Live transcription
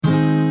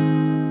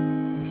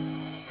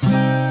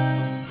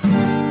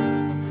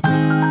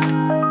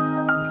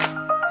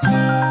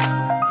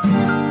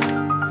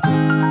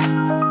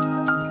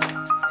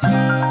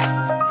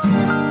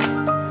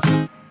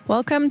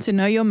Welcome to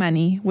Know Your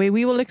Money, where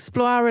we will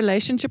explore our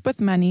relationship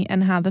with money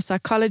and how the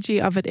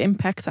psychology of it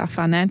impacts our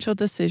financial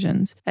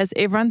decisions, as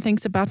everyone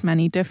thinks about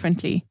money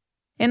differently.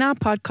 In our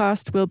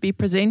podcast, we'll be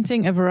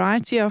presenting a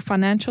variety of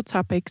financial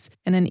topics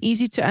in an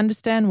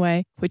easy-to-understand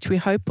way, which we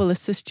hope will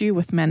assist you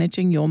with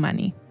managing your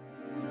money.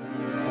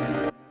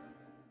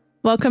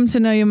 Welcome to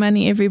Know Your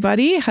Money,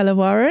 everybody. Hello,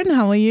 Warren.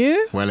 How are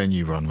you? Well, and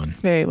you, Bronwyn?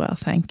 Very well,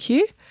 thank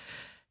you.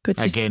 Good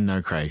to Again,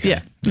 no Craig.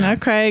 Yeah, no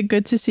Craig.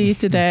 Good to see you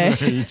today.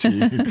 You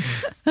too.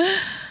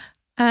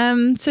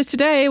 So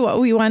today,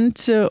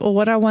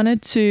 what I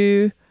wanted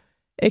to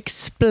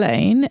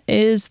explain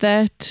is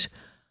that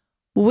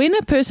when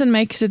a person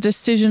makes a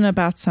decision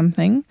about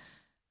something,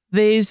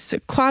 there's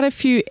quite a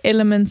few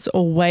elements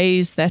or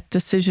ways that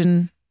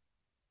decision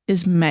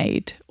is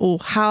made, or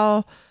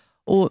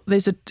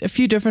there's a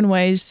few different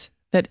ways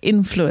that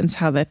influence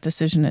how that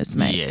decision is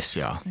made. Yes,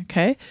 yeah.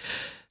 Okay.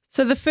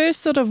 So the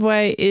first sort of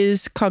way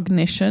is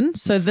cognition.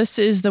 So this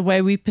is the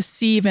way we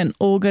perceive and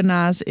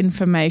organize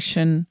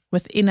information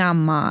within our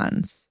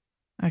minds.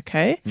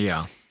 Okay.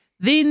 Yeah.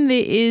 Then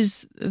there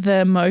is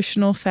the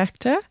emotional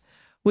factor,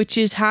 which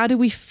is how do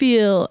we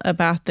feel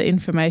about the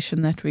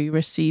information that we're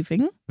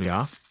receiving,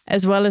 Yeah.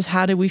 as well as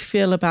how do we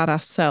feel about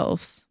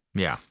ourselves.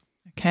 Yeah.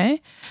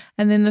 Okay.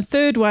 And then the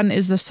third one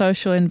is the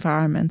social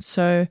environment.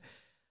 So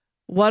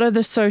what are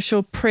the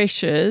social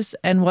pressures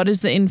and what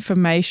is the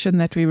information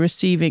that we're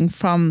receiving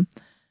from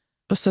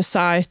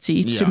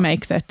society to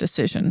make that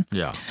decision?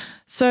 Yeah.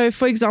 So,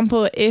 for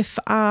example, if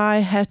I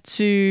had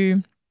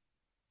to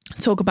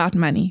talk about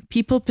money,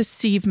 people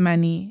perceive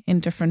money in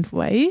different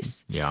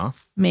ways, Yeah.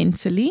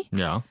 mentally.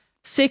 Yeah.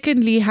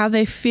 Secondly, how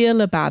they feel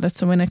about it.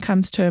 So when it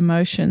comes to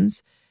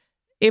emotions,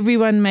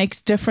 everyone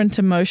makes different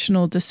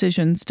emotional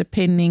decisions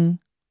depending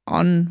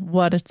on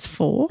what it's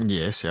for.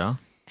 Yes, yeah.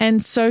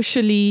 And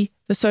socially,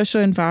 the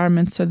social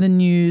environment, so the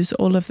news,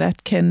 all of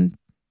that can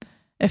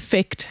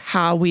affect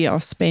how we are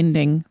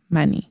spending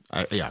money.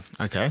 Yeah.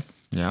 Okay.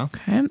 Yeah.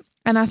 Okay.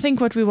 And I think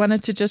what we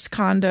wanted to just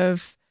kind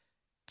of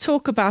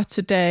talk about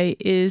today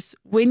is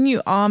when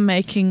you are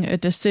making a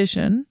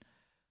decision,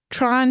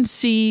 try and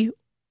see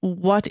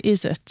what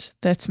is it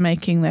that's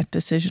making that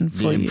decision for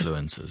The you.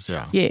 influences,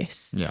 yeah.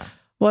 Yes. Yeah.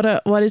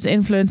 What is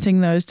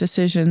influencing those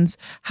decisions?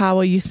 How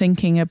are you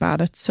thinking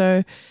about it?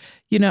 So,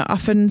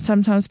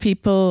 sometimes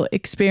people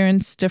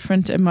experience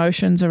different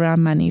emotions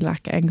around money,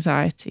 like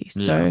anxiety.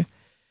 So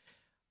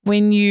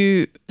when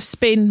you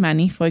spend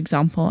money, for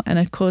example, and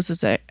it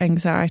causes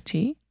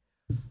anxiety,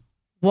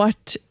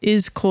 what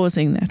is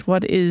causing that?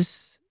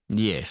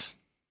 Yes.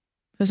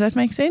 Does that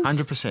make sense?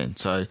 100%.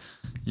 So,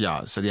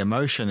 yeah. So the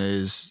emotion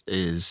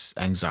is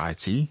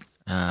anxiety.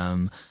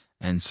 And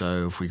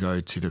so if we go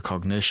to the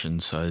cognition,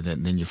 so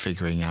that then you're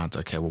figuring out,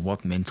 okay, well,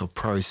 what mental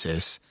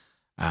process,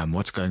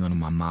 what's going on in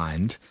my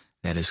mind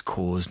that has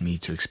caused me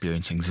to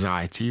experience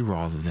anxiety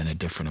rather than a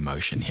different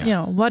emotion here.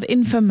 Yeah. What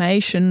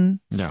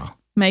information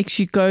makes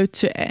you go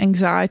to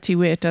anxiety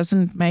where it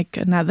doesn't make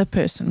another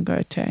person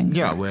go to anxiety?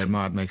 Yeah, where it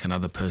might make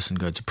another person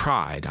go to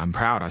pride. I'm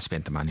proud I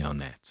spent the money on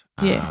that.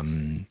 Yeah.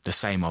 The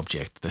same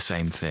object, the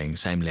same thing,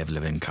 same level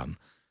of income.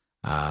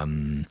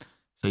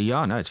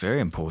 It's very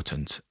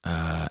important.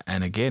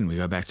 And again, we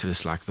go back to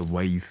this, like the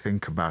way you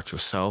think about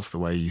yourself, the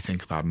way you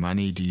think about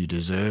money. Do you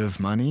deserve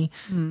money?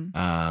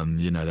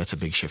 That's a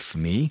big shift for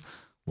me,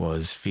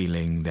 was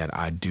feeling that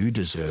I do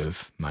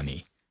deserve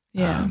money.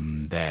 Yeah.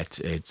 That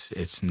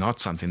it's not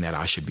something that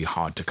I should be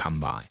hard to come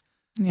by.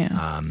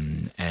 Yeah.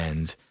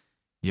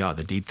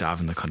 The deep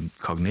dive in the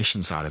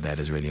cognition side of that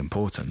is really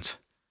important.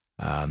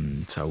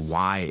 So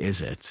why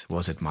is it?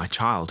 Was it my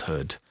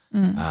childhood?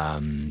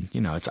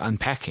 It's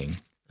unpacking.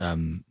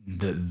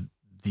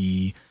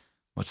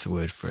 What's the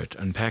word for it?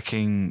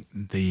 Unpacking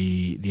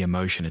the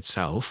emotion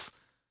itself,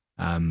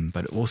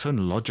 but also in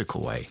a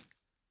logical way.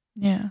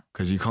 Yeah.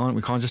 Because we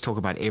can't just talk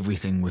about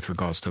everything with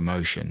regards to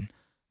emotion.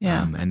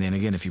 Yeah. And then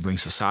again, if you bring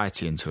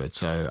society into it,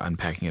 so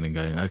unpacking it and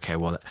going, okay,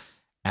 well,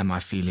 am I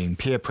feeling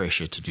peer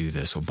pressure to do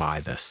this or buy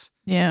this?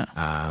 Yeah.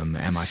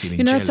 Am I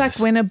feeling jealous? It's like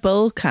when a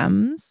bill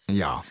comes.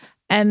 Yeah.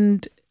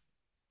 And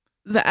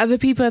the other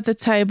people at the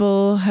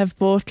table have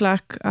bought,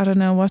 like, I don't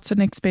know, what's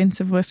an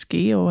expensive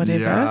whiskey or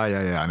whatever. Yeah. I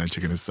know what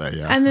you're going to say,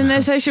 yeah. And then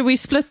they say, should we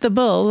split the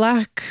bill?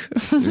 Like,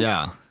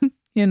 yeah.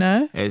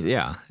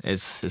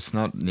 It's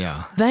not,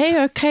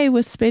 They're okay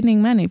with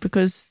spending money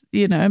because,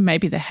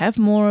 maybe they have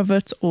more of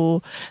it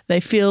or they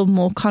feel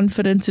more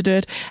confident to do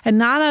it. And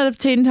 9 out of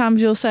 10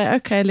 times you'll say,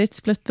 okay, let's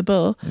split the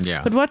bill.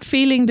 Yeah. But what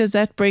feeling does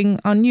that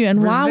bring on you?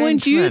 And why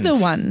weren't you the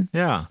one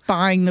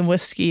buying the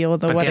whiskey or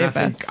the whatever?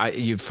 Then I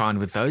think you find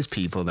with those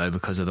people, though,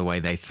 because of the way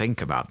they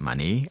think about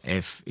money,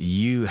 if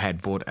you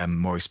had bought a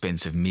more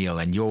expensive meal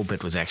and your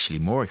bit was actually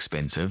more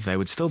expensive, they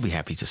would still be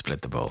happy to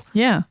split the bill.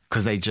 Yeah.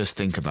 Because they just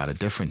think about it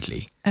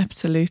differently.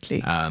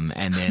 Absolutely.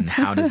 And then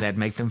how does that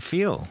make them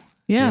feel?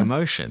 Yeah. The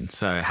emotion.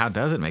 So how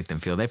does it make them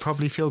feel? They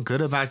probably feel good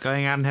about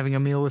going out and having a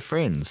meal with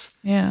friends.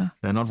 Yeah.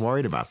 They're not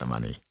worried about the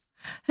money.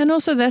 And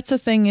also that's the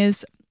thing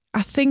is,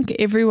 I think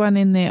everyone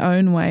in their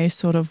own way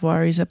sort of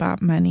worries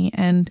about money.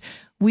 And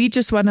we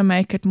just want to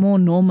make it more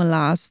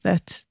normalized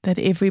that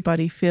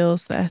everybody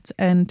feels that,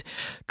 and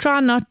try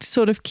not to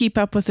sort of keep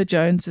up with the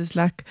Joneses.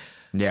 Like,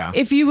 Yeah.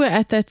 if you were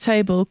at that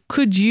table,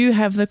 could you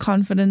have the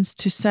confidence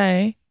to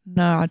say,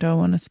 no, I don't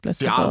want to split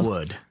the See, bill? I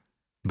would,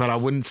 but I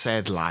wouldn't say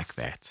it like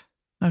that.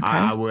 Okay.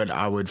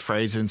 I would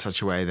phrase it in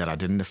such a way that I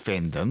didn't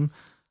offend them,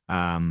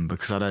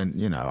 because I don't,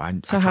 I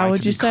So try how would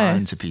to you be say?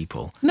 kind to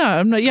people. No,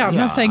 I'm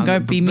not saying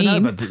don't be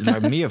mean.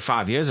 But me of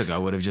 5 years ago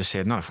would have just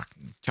said, no,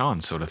 fucking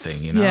chance sort of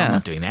thing, Yeah. I'm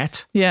not doing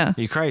that. Yeah.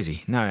 You're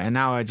crazy. No, and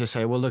now I just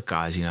say, well, look,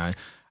 guys,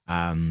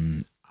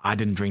 I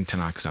didn't drink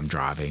tonight because I'm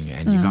driving,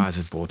 and you guys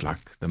have bought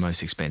like the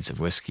most expensive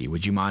whiskey.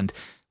 Would you mind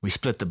we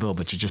split the bill,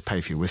 but you just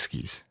pay for your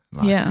whiskeys?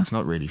 Like, Yeah. It's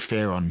not really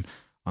fair on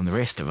the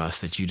rest of us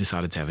that you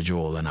decided to have a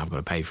drawl and I've got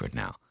to pay for it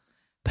now.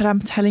 But I'm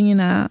telling you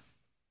now,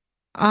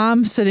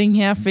 I'm sitting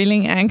here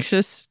feeling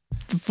anxious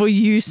for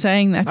you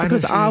saying that,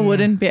 because I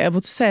wouldn't be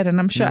able to say it, and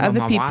I'm sure other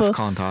my people wife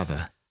can't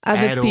either.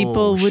 other At people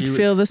all. would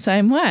feel the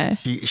same way.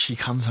 She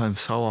comes home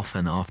so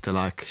often after,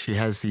 like, she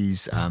has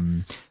these,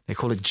 they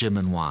call it gym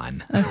and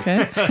wine.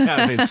 Okay.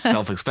 It's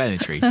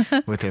self-explanatory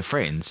with her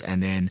friends.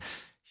 And then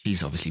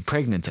she's obviously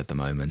pregnant at the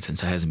moment and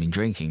so hasn't been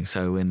drinking.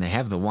 So when they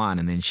have the wine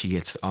and then she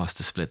gets asked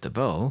to split the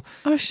bill,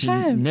 Oh, she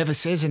shame. never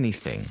says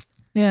anything.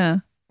 Yeah.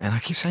 And I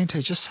keep saying to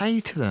her, just say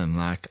to them,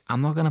 like,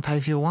 I'm not going to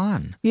pay for your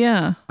wine.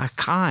 Yeah. Like,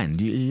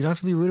 kind. You don't have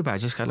to be rude about it.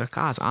 Just go, look,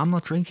 guys, I'm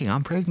not drinking.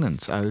 I'm pregnant.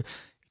 So if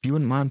you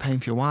wouldn't mind paying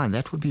for your wine,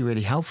 that would be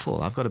really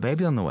helpful. I've got a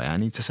baby on the way. I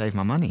need to save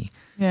my money.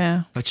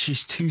 Yeah. But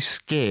she's too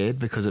scared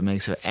because it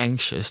makes her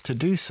anxious to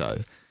do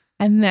so.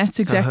 And that's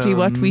exactly her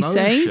what we're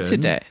saying emotion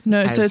today.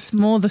 No, so has- it's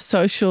more the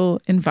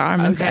social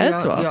environment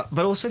as well. Yeah,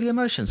 but also the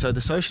emotion. So the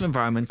social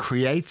environment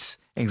creates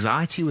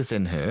anxiety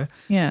within her,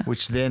 Yeah.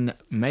 which then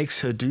makes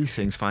her do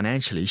things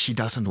financially she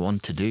doesn't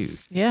want to do.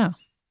 Yeah.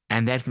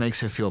 And that makes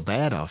her feel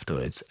bad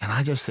afterwards. And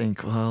I just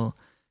think, well,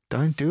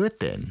 don't do it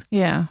then.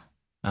 Yeah.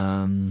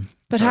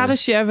 But how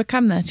does she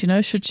overcome that?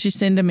 Should she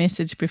send a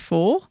message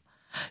before?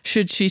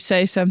 Should she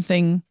say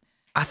something?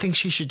 I think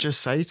she should just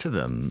say to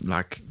them,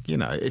 like,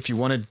 if you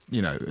wanted,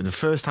 the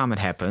first time it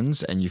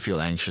happens and you feel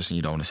anxious and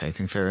you don't want to say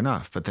anything, fair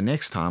enough. But the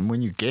next time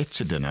when you get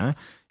to dinner,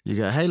 you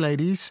go, hey,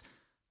 ladies,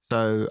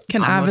 so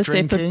Can I have a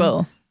separate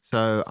bill?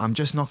 So I'm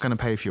just not going to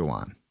pay for your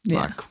wine.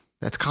 Yeah. Like,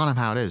 that's kind of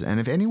how it is. And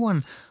if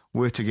anyone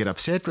were to get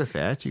upset with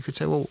that, you could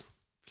say, well,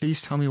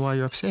 please tell me why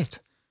you're upset.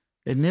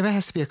 It never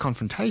has to be a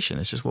confrontation.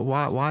 It's just, well,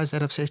 why does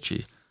that upset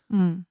you?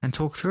 And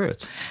talk through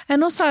it.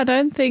 And also, I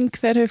don't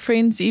think that her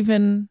friends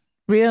even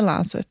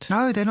realize it.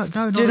 No, they're not.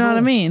 No, not Do you know at what I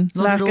all. mean?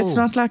 Not Like, at it's all.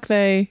 not like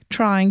they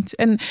trying to,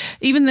 and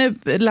even though,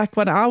 like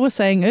what I was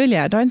saying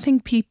earlier, I don't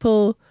think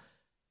people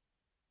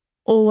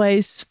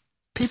always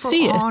People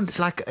see aren't it.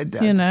 like,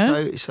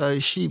 So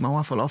my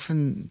wife will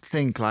often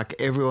think like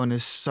everyone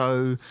is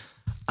so,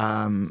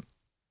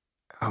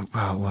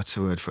 what's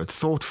the word for it?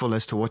 Thoughtful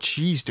as to what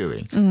she's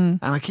doing. And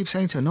I keep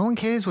saying to her, no one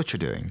cares what you're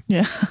doing.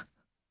 Yeah.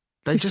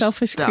 They We're just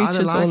selfish they either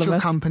creatures, like all of your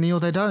us. company or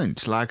they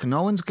don't. Like,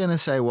 no one's going to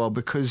say, well,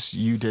 because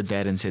you did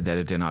that and said that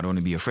at dinner, I don't want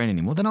to be your friend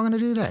anymore. They're not going to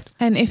do that.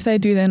 And if they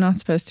do, they're not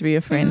supposed to be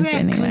your friends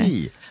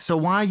anyway. So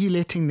why are you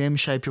letting them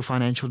shape your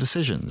financial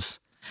decisions?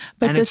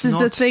 But And this it's is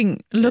the not-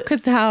 thing. Look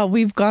at how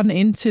we've gone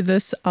into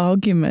this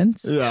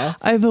argument Yeah.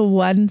 over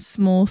one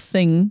small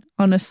thing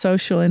on a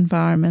social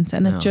environment.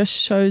 And Yeah. it just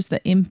shows the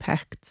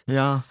impact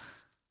Yeah.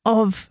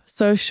 of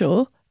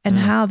social and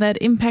how that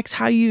impacts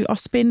how you are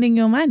spending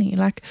your money.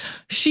 Like,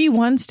 she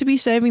wants to be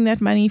saving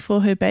that money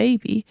for her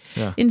baby.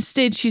 Yeah.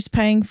 Instead, she's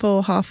paying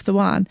for half the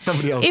wine.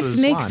 Somebody else's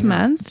If next wine, yeah.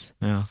 month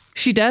Yeah.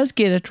 she does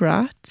get it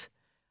right,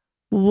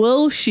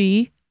 will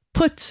she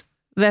put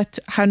that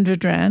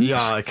 100 rand?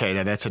 Yeah, okay,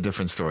 now that's a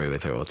different story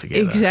with her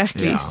altogether.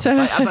 Exactly. Yeah.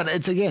 So- but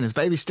it's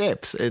baby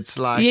steps. It's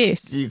like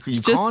Yes, you it's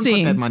can't just put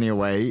seeing. that money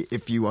away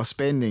if you are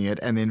spending it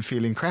and then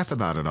feeling crap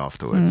about it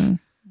afterwards.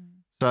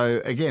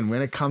 So again,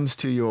 when it comes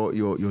to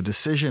your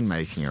decision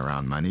making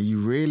around money, you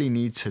really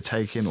need to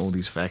take in all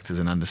these factors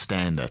and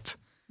understand it.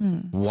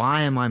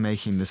 Why am I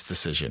making this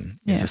decision?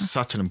 Is Yeah.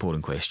 such an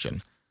important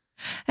question.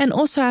 And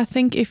also, I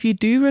think if you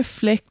do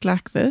reflect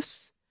like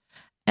this,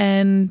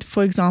 and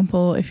for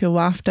example, if your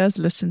wife does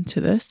listen to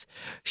this,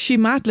 she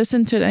might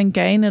listen to it and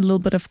gain a little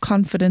bit of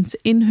confidence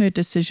in her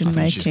decision I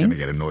think she's going to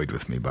making. get annoyed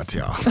with me, but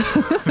yeah,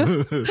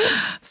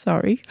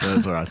 Sorry.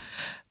 that's all right.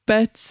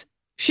 But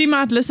she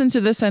might listen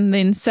to this and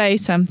then say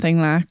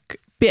something like,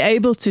 be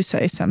able to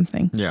say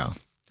something, Yeah.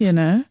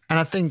 And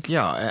I think,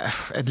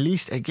 at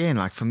least again,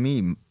 like for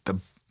me,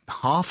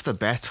 half the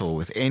battle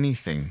with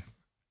anything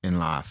in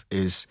life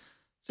is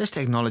just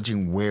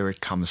acknowledging where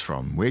it comes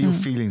from, where your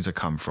feelings are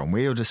come from,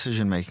 where your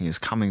decision making is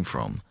coming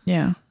from.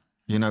 Yeah.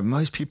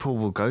 Most people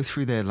will go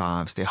through their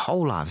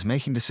whole lives,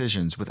 making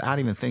decisions without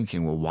even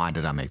thinking, well, why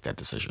did I make that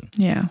decision?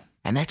 Yeah.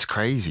 And that's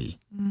crazy.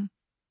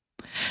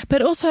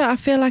 But also, I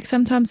feel like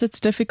sometimes it's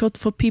difficult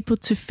for people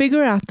to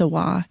figure out the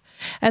why.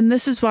 And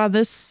this is why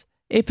this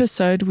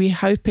episode, we're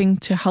hoping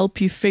to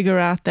help you figure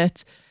out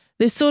that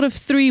there's sort of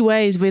 3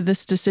 ways where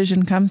this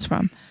decision comes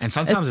from. And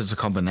sometimes it's a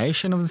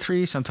combination of the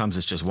 3. Sometimes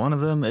it's just one of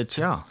them.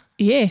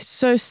 Yes.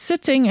 So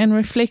sitting and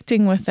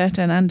reflecting with that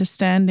and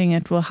understanding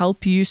it will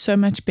help you so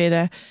much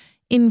better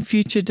in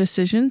future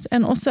decisions,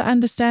 and also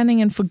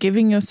understanding and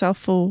forgiving yourself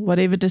for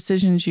whatever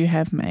decisions you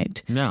have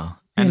made. Yeah.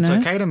 And it's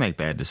okay to make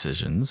bad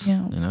decisions.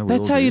 Yeah. You know,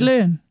 that's how you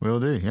learn. We all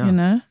do, yeah. You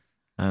know?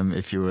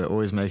 If you were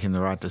always making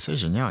the right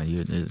decision,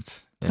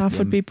 life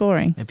would be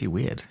boring. It'd be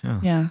weird.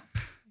 Yeah,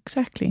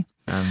 exactly.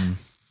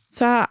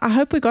 So I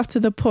hope we got to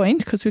the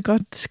point, because we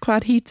got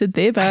quite heated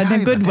there, but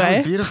in a good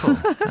way. That was beautiful.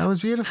 That was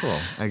beautiful.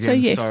 Again, so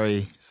yes,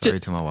 sorry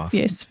to my wife.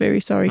 Yes,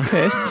 very sorry,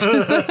 Kirst.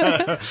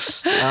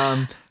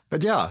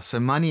 But yeah, so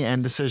money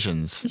and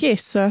decisions.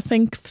 Yes, so I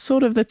think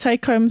sort of the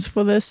take homes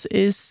for this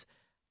is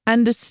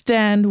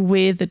understand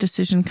where the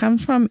decision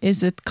comes from.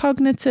 Is it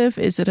cognitive?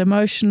 Is it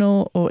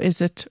emotional? Or is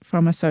it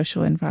from a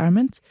social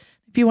environment?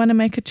 If you want to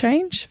make a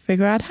change,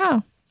 figure out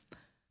how.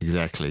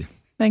 Exactly.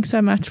 Thanks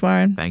so much,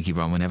 Warren. Thank you,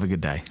 Bronwyn. Have a good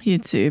day. You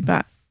too.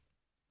 Bye.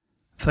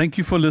 Thank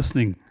you for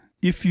listening.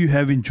 If you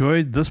have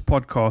enjoyed this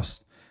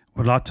podcast,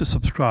 would like to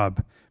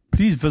subscribe,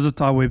 please visit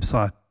our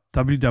website,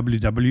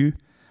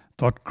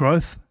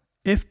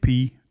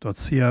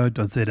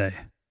 www.growthfp.co.za.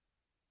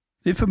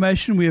 The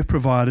information we have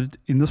provided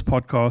in this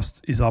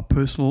podcast is our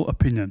personal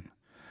opinion.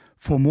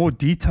 For more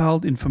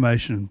detailed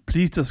information,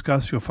 please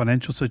discuss your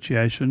financial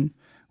situation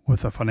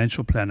with a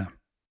financial planner.